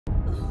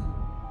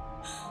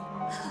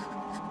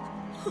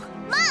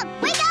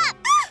Mom, wake up!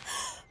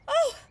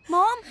 Oh,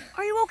 Mom,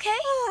 are you okay?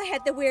 Oh, I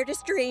had the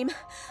weirdest dream.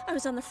 I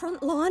was on the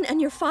front lawn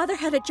and your father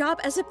had a job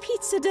as a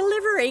pizza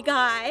delivery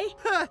guy.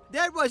 Huh,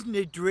 that wasn't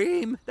a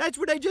dream. That's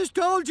what I just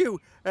told you.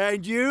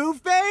 And you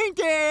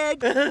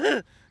fainted.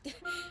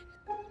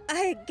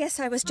 I guess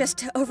I was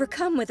just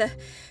overcome with a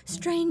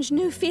strange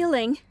new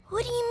feeling.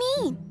 What do you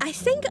mean? I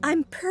think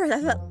I'm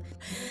proud.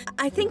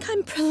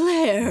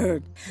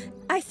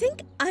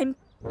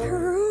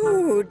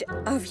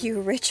 Of you,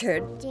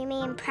 Richard. Do you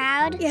mean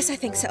proud? Yes, I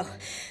think so.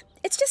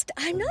 It's just,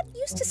 I'm not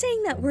used to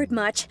saying that word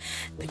much,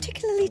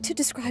 particularly to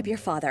describe your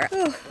father.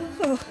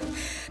 Oh,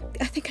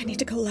 I think I need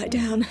to go lie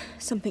down.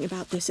 Something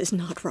about this is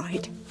not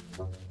right.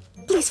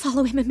 Please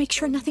follow him and make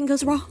sure nothing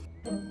goes wrong.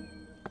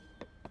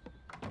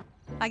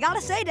 I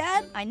gotta say,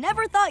 Dad, I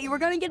never thought you were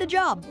gonna get a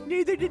job.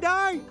 Neither did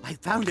I. I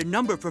found a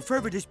number for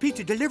Fervidus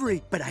Pizza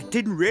Delivery, but I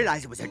didn't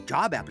realize it was a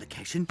job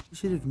application. I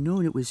should have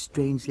known it was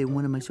strangely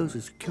one of my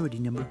social security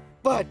number.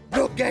 But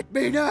look at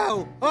me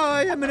now.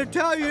 I am an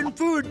Italian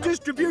food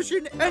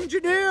distribution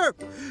engineer.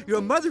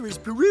 Your mother is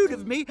proud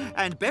of me,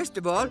 and best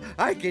of all,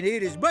 I can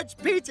eat as much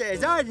pizza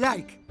as I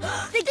like.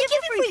 They give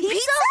you free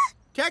pizza?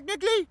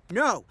 Technically,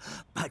 no.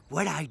 But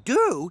what I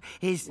do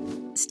is...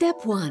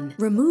 Step 1.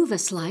 Remove a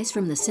slice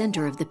from the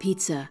center of the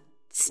pizza.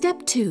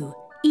 Step 2.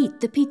 Eat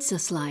the pizza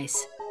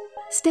slice.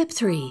 Step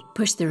 3.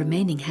 Push the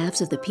remaining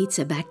halves of the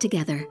pizza back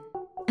together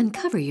and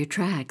cover your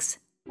tracks.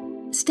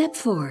 Step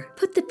 4.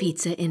 Put the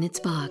pizza in its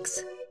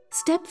box.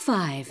 Step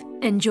 5.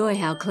 Enjoy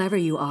how clever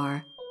you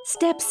are.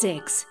 Step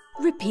 6.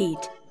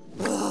 Repeat.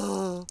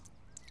 Well,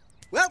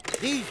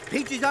 these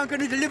pizzas aren't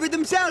going to deliver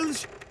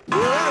themselves.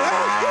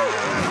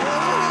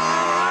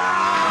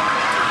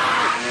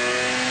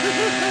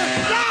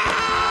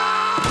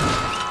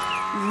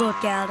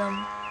 Look at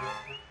him.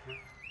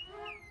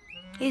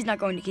 He's not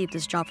going to keep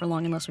this job for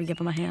long unless we give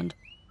him a hand.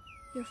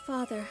 Your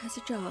father has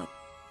a job.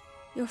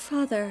 Your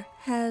father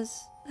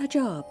has a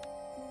job.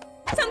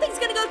 Something's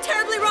gonna go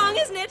terribly wrong,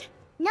 isn't it?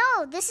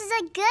 No, this is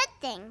a good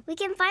thing. We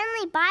can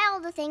finally buy all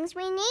the things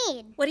we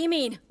need. What do you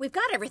mean? We've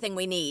got everything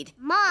we need.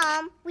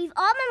 Mom, we've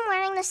all been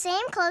wearing the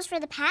same clothes for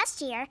the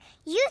past year.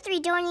 You 3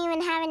 don't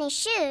even have any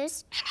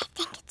shoes. And I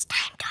think it's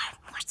time to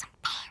wear some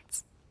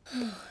pants.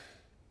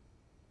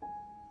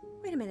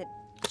 Wait a minute.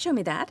 Show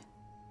me that.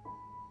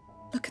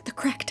 Look at the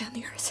crack down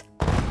the earth.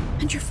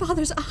 And your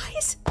father's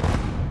eyes?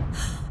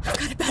 I've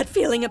got a bad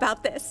feeling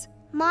about this.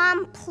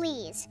 Mom,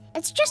 please.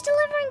 It's just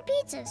delivering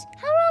pizzas.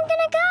 How wrong can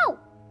it go?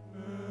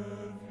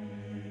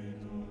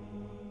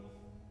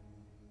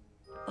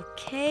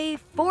 Okay,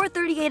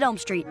 438 Elm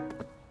Street.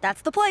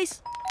 That's the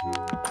place.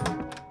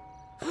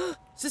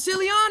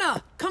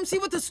 Siciliana, come see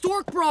what the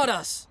stork brought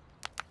us.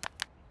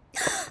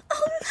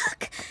 Oh,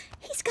 look!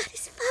 He's got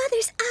his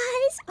father's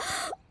eyes.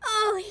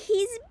 Oh,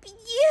 he's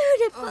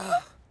beautiful.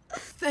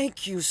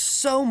 Thank you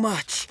so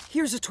much.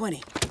 Here's a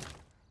 20.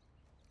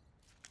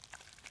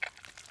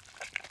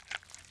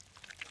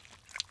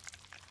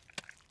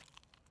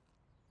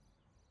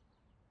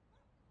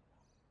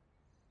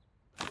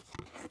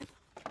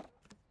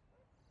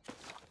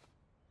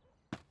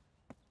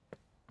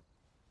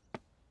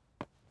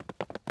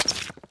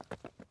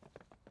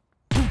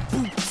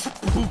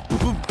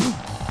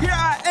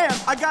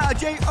 I got a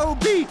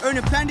J-O-B,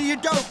 earning plenty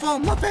of dough for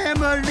my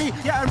family.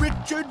 Yeah,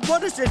 Richard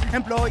Watterson,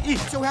 employee,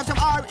 so have some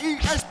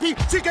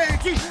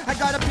R-E-S-P-C-K-T. I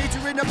got a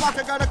pizza in the box,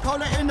 I got a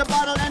cola in the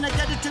bottle, and I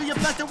get it to you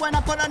faster when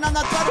I put it on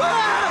the throttle.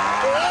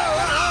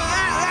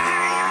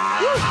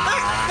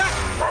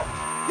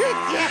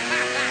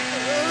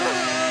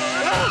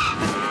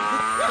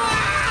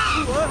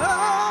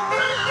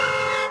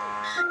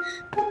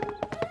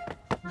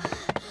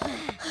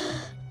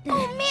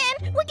 Oh, man,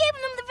 we gave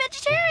him the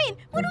vegetarian.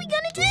 What are we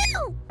gonna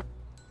do?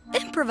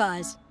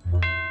 Improvise.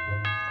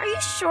 Are you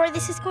sure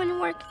this is going to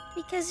work?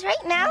 Because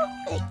right now,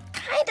 it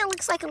kind of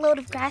looks like a load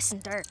of grass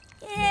and dirt.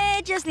 Yeah,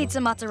 it just needs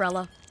some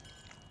mozzarella.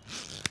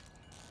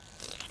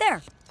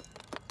 There.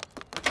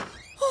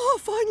 Oh,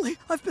 finally.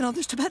 I've been on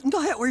this Tibetan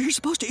diet where you're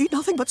supposed to eat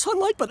nothing but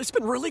sunlight, but it's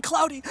been really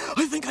cloudy.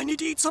 I think I need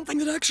to eat something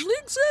that actually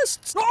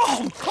exists.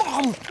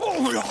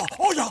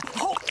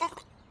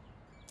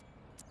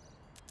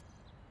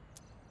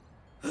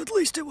 At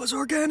least it was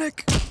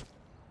organic.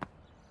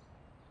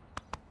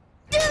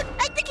 Dude,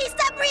 I think he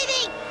stopped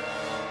breathing!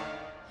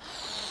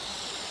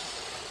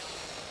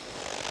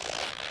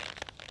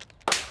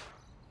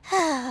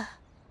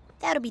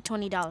 That'll be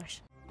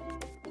 $20.